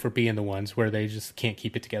especially for being the ones where they just can't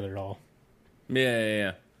keep it together at all.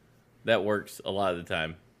 Yeah. That works a lot of the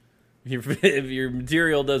time. If your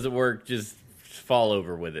material doesn't work, just fall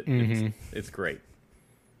over with it. It's great.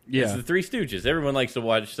 It's Yeah. the Three Stooges. Everyone likes to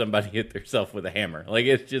watch somebody hit themselves with a hammer. Like,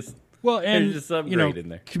 it's just... Well, and There's just something you know, great in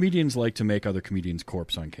there. comedians like to make other comedians'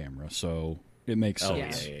 corpse on camera, so it makes Oh,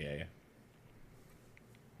 sense. yeah.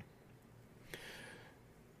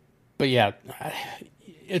 But yeah,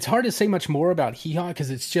 it's hard to say much more about Hee Haw because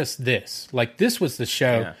it's just this. Like, this was the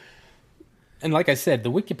show. Yeah. And like I said,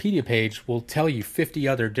 the Wikipedia page will tell you 50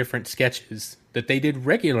 other different sketches that they did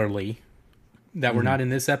regularly that were not in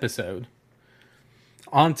this episode.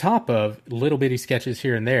 On top of little bitty sketches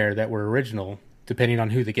here and there that were original, depending on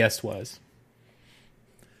who the guest was.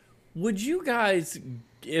 Would you guys,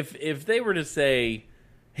 if they were to say,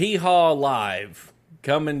 Hee Haw Live,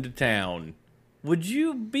 coming to town, would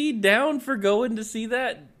you be down for going to see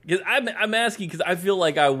that? Because I'm asking because I feel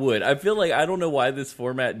like I would. I feel like I don't know why this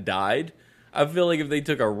format died. I feel like if they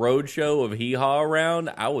took a road show of Hee Haw around,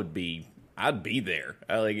 I'd be there.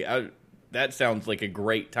 That sounds like a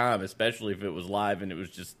great time, especially if it was live and it was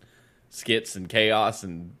just skits and chaos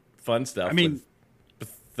and fun stuff. I mean, with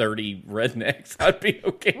 30 rednecks, I'd be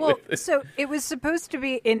okay Well, with it. so it was supposed to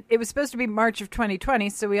be March of 2020,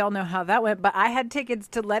 so we all know how that went. But I had tickets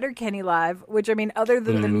to Letterkenny Live, which, I mean, other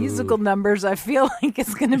than the musical numbers, I feel like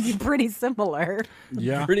it's going to be pretty similar.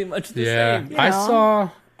 Yeah. Pretty much the Yeah, same. You I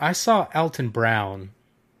know? saw Elton Brown,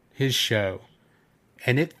 his show,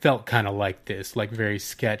 And it felt kind of like this, like very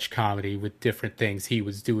sketch comedy with different things he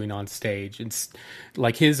was doing on stage. And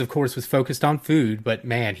like his, of course, was focused on food, but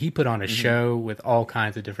man, he put on a show with all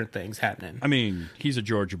kinds of different things happening. I mean, he's a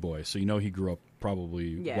Georgia boy, so he grew up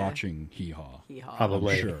probably watching Hee Haw.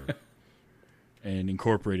 Probably. I'm sure. And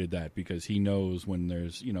incorporated that because he knows when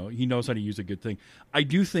there's, he knows how to use a good thing. I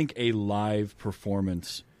do think a live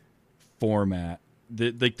performance format,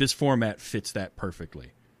 like this format fits that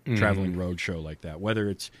perfectly. Traveling road show like that, whether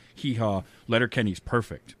it's Hee Haw, Letterkenny's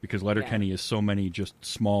perfect because Letterkenny is so many just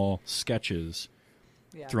small sketches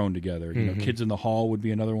thrown together. Kids in the Hall would be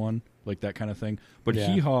another one, like that kind of thing. But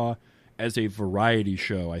Hee Haw as a variety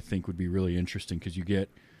show, I think would be really interesting because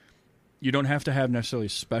you don't have to have necessarily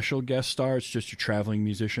special guest stars, just your traveling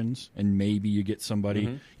musicians, and maybe you get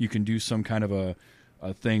somebody. You can do some kind of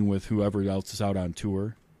a thing with whoever else is out on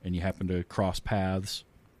tour, and you happen to cross paths.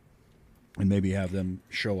 And maybe have them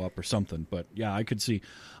show up or something. But yeah, I could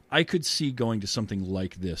see going to something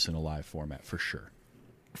like this in a live format for sure.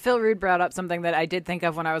 Phil Rude brought up something that I did think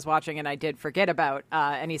of when I was watching and I did forget about.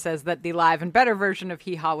 And he says that the live and better version of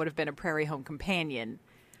Hee Haw would have been a Prairie Home Companion,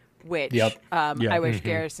 which I wish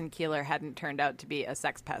Garrison Keillor hadn't turned out to be a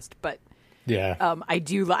sex pest. But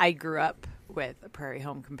I grew up with a Prairie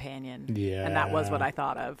Home Companion. Yeah. And that was what I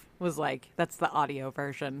thought of, was like, that's the audio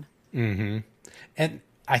version. Mm-hmm. And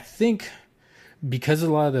I think because a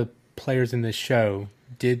lot of the players in this show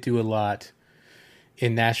did do a lot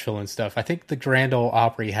in Nashville and stuff, I think the Grand Ole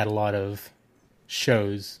Opry had a lot of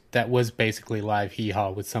shows that was basically live Hee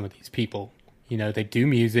Haw with some of these people. They do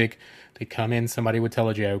music, they come in, somebody would tell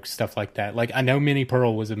a joke, stuff like that. Like, I know Minnie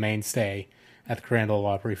Pearl was a mainstay at the Grand Ole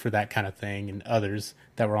Opry for that kind of thing, and others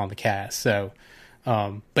that were on the cast. So,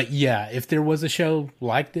 but yeah, if there was a show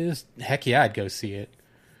like this, heck yeah, I'd go see it.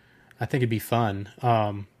 I think it'd be fun.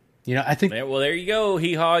 I think... Well, there you go,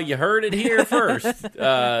 Hee Haw. You heard it here first.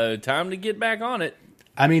 Time to get back on it.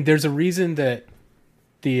 I mean, there's a reason that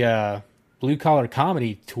the Blue Collar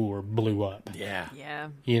Comedy Tour blew up. Yeah. Yeah.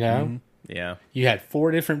 Yeah. You had 4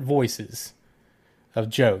 different voices of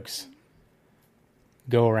jokes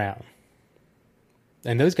go around.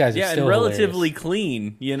 And those guys are still and relatively hilarious.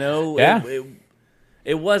 clean, Yeah.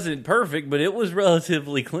 It wasn't perfect, but it was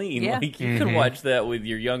relatively clean. Yeah. Like, you could watch that with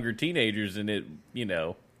your younger teenagers, and it,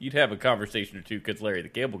 you'd have a conversation or two because Larry the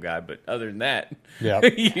Cable Guy. But other than that,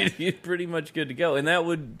 you're pretty much good to go. And that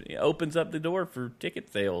opens up the door for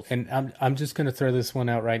ticket sales. And I'm just going to throw this one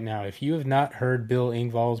out right now. If you have not heard Bill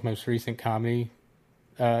Engvall's most recent comedy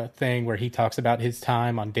thing where he talks about his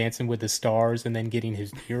time on Dancing with the Stars and then getting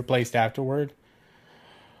his knee replaced afterward,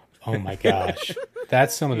 oh my gosh,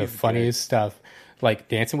 that's some of the funniest stuff. Like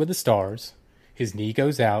Dancing with the Stars, his knee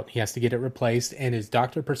goes out, he has to get it replaced, and his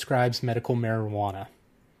doctor prescribes medical marijuana.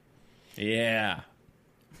 Yeah.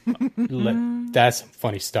 That's some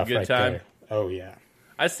funny stuff Good right time. there. Oh, yeah.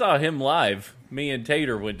 I saw him live. Me and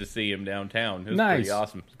Tater went to see him downtown. It was Nice. pretty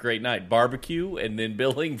awesome. It was a great night. Barbecue and then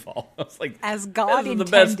Bill Engvall. I was like, As God this is the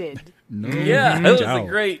best. intended. Yeah, it was a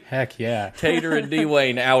great Heck yeah. Tater and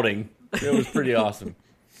D-Wayne outing. It was pretty awesome.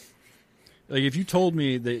 Like if you told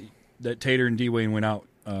me that Tater and D-Wayne went out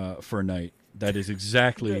for a night, that is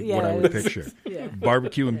exactly what I would picture. Yeah.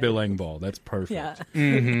 Barbecue and Bill Engvall. That's perfect. Yeah.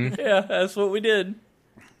 Yeah, that's what we did.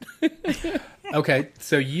 Okay,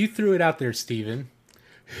 so you threw it out there, Steven.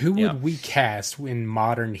 Who would Yeah. we cast in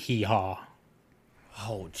modern Hee Haw?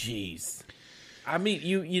 Oh, jeez. I mean,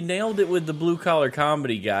 you nailed it with the blue collar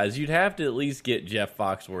comedy guys. You'd have to at least get Jeff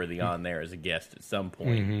Foxworthy on there as a guest at some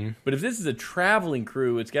point. But if this is a traveling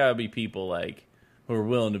crew, it's got to be people like who are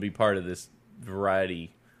willing to be part of this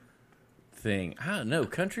variety thing. I don't know.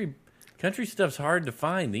 Country stuff's hard to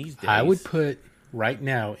find these days. I would put right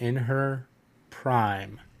now in her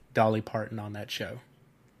prime Dolly Parton on that show.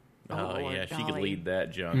 Oh, Lord, yeah, she could Dolly. lead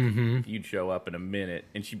that junk. You'd show up in a minute,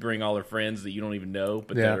 and she'd bring all her friends that you don't even know,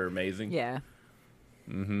 but that are amazing. Yeah.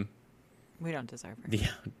 Mm-hmm. We don't deserve her. Yeah,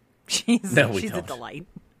 She's No, we she's a don't. delight.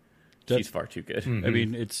 she's far too good. I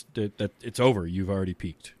mean, it's over. You've already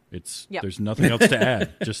peaked. Yep. There's nothing else to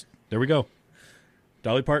add. Just there we go.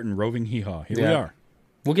 Dolly Parton, roving Hee Haw. Here we Yeah. are.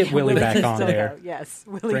 We'll get Willie Willie back can on still there. go. Yes.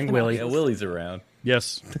 Willie Bring can Willie. Yeah, Willie's around.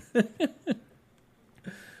 Yes.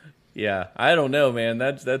 Yeah, I don't know, man.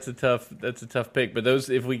 That's a tough pick. But those,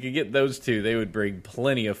 if we could get those two, they would bring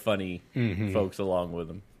plenty of funny folks along with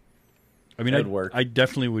them. I mean, That'd work. I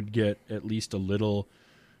definitely would get at least a little.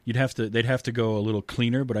 They'd have to go a little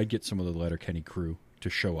cleaner, but I'd get some of the Letterkenny crew to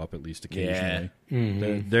show up at least occasionally.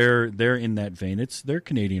 They're in that vein. They're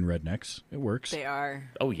Canadian rednecks. It works. They are.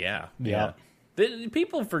 Oh yeah, Yeah.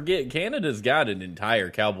 People forget Canada's got an entire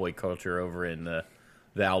cowboy culture over in the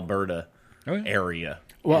Alberta area.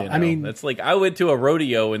 Well, you I know? mean, that's like I went to a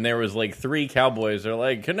rodeo and there was like 3 cowboys. They're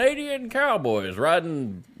like Canadian cowboys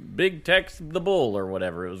riding Big Tex the Bull or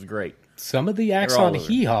whatever. It was great. some of the acts They're all on over.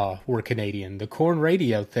 Hee Haw were Canadian. The Corn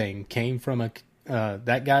Radio thing came from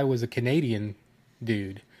that guy was a Canadian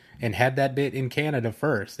dude and had that bit in Canada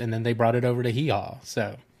first, and then they brought it over to Hee Haw.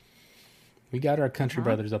 So we got our country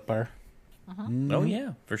brothers up there. Oh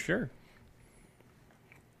yeah, for sure.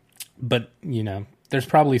 But there's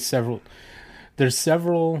probably several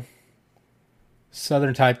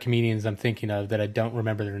Southern type comedians I'm thinking of that I don't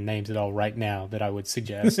remember their names at all right now that I would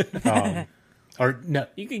suggest. Or no,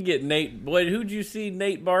 You can get Nate. Boy, who'd you see?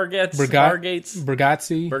 Nate Bargatze.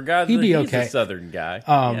 Bargatze. Bargatze. He'd be He's okay. a Southern guy.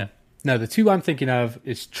 Yeah. No, the 2 I'm thinking of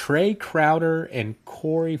is Trey Crowder and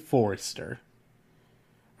Corey Forrester.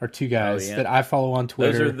 Are 2 guys yeah. that I follow on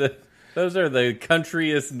Twitter. Those are the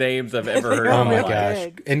countryest names I've ever heard. Oh in my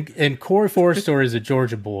life. gosh! And Corey Forrester is a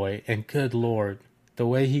Georgia boy, and good lord, the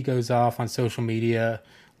way he goes off on social media,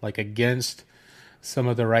 like against some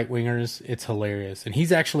of the right wingers, it's hilarious. And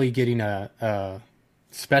he's actually getting a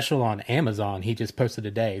special on Amazon. He just posted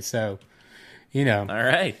today, so All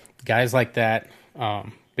right. guys like that.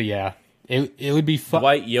 But yeah, it would be fun.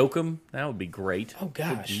 Dwight Yoakam. That would be great. Oh,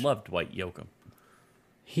 gosh. Would love Dwight Yoakam.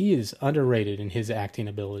 He is underrated in his acting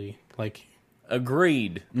ability. Like,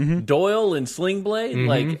 Agreed. Doyle and Sling Blade.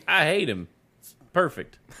 Like I hate him. It's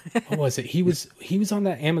perfect. what was it? He was on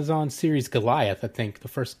that Amazon series Goliath, I think, the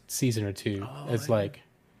first season or 2. As like,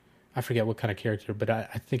 I forget what kind of character, but I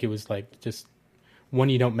think it was like just one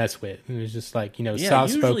you don't mess with. And it was just like Yeah.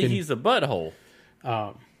 soft Usually spoken. he's a butthole.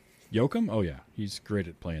 Yoakum? Oh, yeah. He's great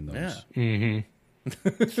at playing those. Yeah.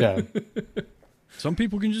 So Some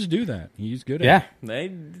people can just do that. He's good at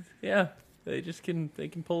yeah. They just can. They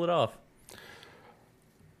can pull it off.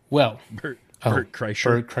 Well, it. Bert Kreischer.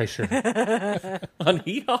 Bert Kreischer. On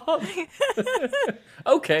Hee Haw?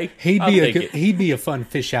 Okay. He'd I'll be take it. he'd be a fun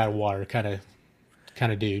fish out of water kind of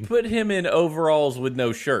dude. Put him in overalls with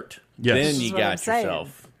no shirt. Yes. Then This you is what I'm got saying.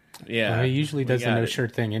 yourself. Yeah. He usually we does the got no it.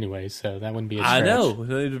 shirt thing anyway, so that wouldn't be a I stretch. know.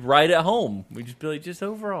 Right at home. We just be like, just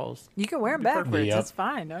overalls. You can wear them backwards. Yep. It's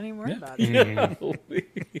fine. Don't even worry about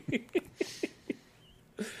it.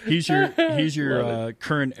 He's your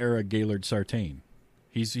current era Gaylord Sartain.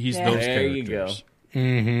 He's Yeah. those There you characters.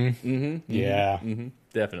 go. Yeah.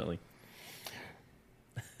 Definitely.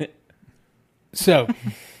 So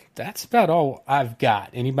that's about all I've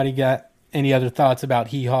got. Anybody got any other thoughts about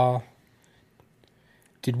Hee Haw?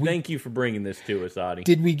 Thank you for bringing this to us, Adi.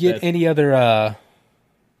 Did we get That's- any other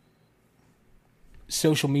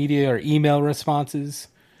social media or email responses?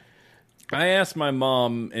 I asked my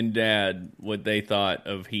mom and dad what they thought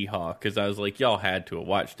of Hee Haw because I was like, y'all had to have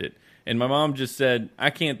watched it. And my mom just said, I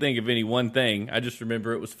can't think of any one thing. I just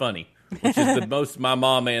remember it was funny, which is the most my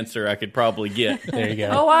mom answer I could probably get. There you go.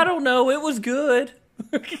 Oh, I don't know. It was good.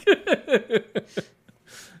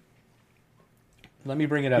 Let me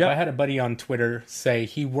bring it up. Yep. I had a buddy on Twitter say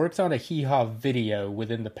he worked on a Hee Haw video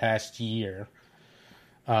within the past year.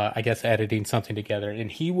 I guess editing something together,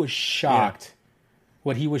 and he was shocked.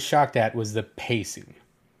 What he was shocked at was the pacing.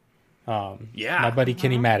 Yeah. My buddy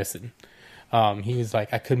Kenny Madison. He was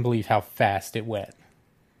like, I couldn't believe how fast it went.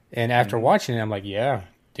 And after watching it, I'm like, yeah,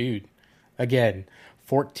 dude. Again,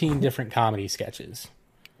 14 different comedy sketches.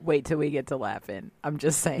 Wait till we get to laughing. I'm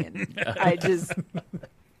just saying. I just.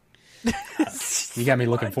 You got me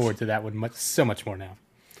looking forward to that one so much more now.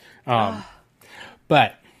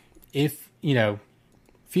 But if,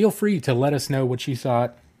 feel free to let us know what you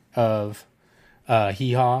thought of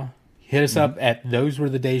Hee Haw. Hit us up at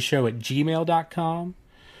thosewerethedayshow@gmail.com.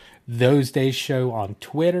 Those Days Show on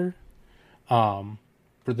Twitter. For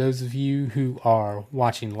those of you who are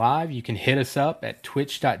watching live, you can hit us up at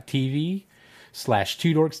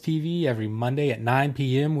twitch.tv/twodorkstv every Monday at 9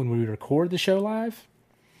 p.m. when we record the show live.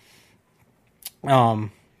 But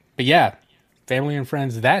yeah, family and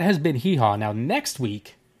friends, that has been Hee Haw. Now, next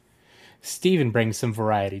week, Steven brings some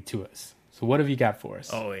variety to us. So what have you got for us?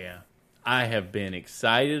 Oh, yeah. I have been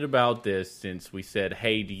excited about this since we said,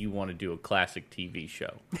 hey, do you want to do a classic TV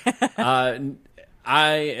show?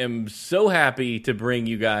 I am so happy to bring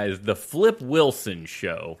you guys the Flip Wilson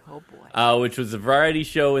Show. Oh, boy. Which was a variety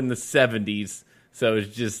show in the 70s. So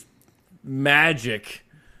it's just magic.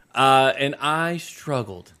 And I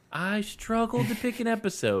struggled. To pick an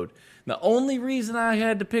episode. The only reason I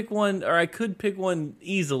had to pick one, or I could pick one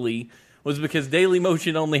easily, was because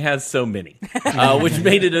Dailymotion only has so many, which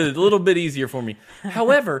made it a little bit easier for me.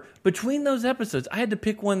 However, between those episodes, I had to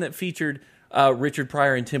pick one that featured Richard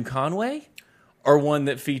Pryor and Tim Conway, or one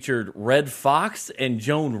that featured Red Fox and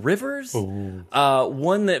Joan Rivers,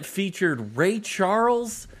 one that featured Ray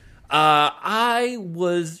Charles, I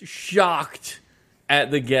was shocked at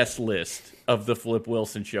the guest list of the Flip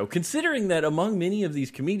Wilson show, considering that among many of these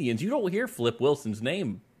comedians, you don't hear Flip Wilson's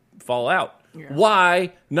name fall out. Yeah.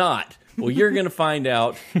 Why not? Well, you're going to find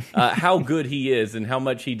out how good he is and how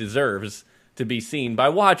much he deserves to be seen by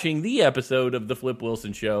watching the episode of the Flip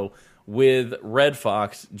Wilson show with Red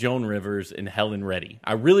Fox, Joan Rivers, and Helen Reddy.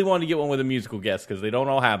 I really wanted to get one with a musical guest because they don't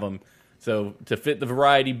all have them. So to fit the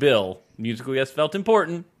variety bill, musical guest felt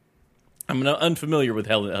important. I'm unfamiliar with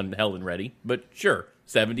Helen Reddy, but sure,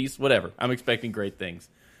 70s, whatever. I'm expecting great things.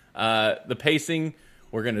 The pacing,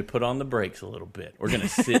 we're going to put on the brakes a little bit. We're going to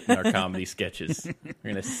sit in our comedy sketches. We're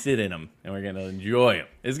going to sit in them, and we're going to enjoy them.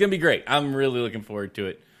 It's going to be great. I'm really looking forward to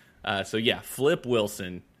it. So yeah, Flip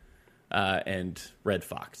Wilson and Red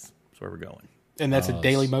Fox. That's where we're going. And that's a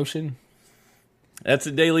Daily Motion? That's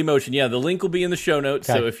a Daily Motion. Yeah, the link will be in the show notes.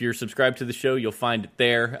 Okay. So if you're subscribed to the show, you'll find it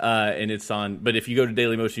there. And it's on. But if you go to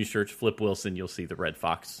Daily Motion, you search Flip Wilson, you'll see the Red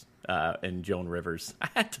Fox and Joan Rivers. I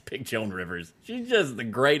had to pick Joan Rivers. She's just the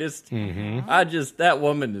greatest. Mm-hmm. That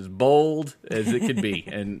woman is bold as it could be,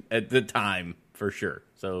 and at the time for sure.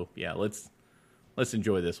 So yeah, let's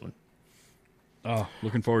enjoy this one. Oh,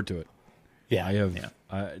 looking forward to it. Yeah, I have. Yeah.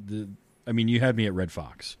 I mean, you had me at Red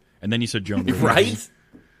Fox, and then you said Joan Rivers. Right?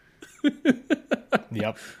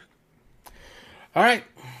 Yep. All right.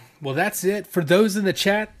 Well, that's it. For those in the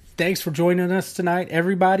chat, thanks for joining us tonight,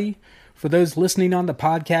 everybody. For those listening on the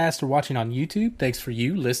podcast or watching on YouTube, thanks for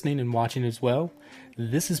you listening and watching as well.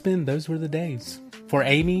 This has been Those Were the Days. For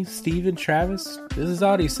Amy, Steven, Travis, this is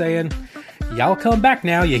Audie saying, y'all come back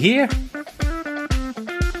now, you hear?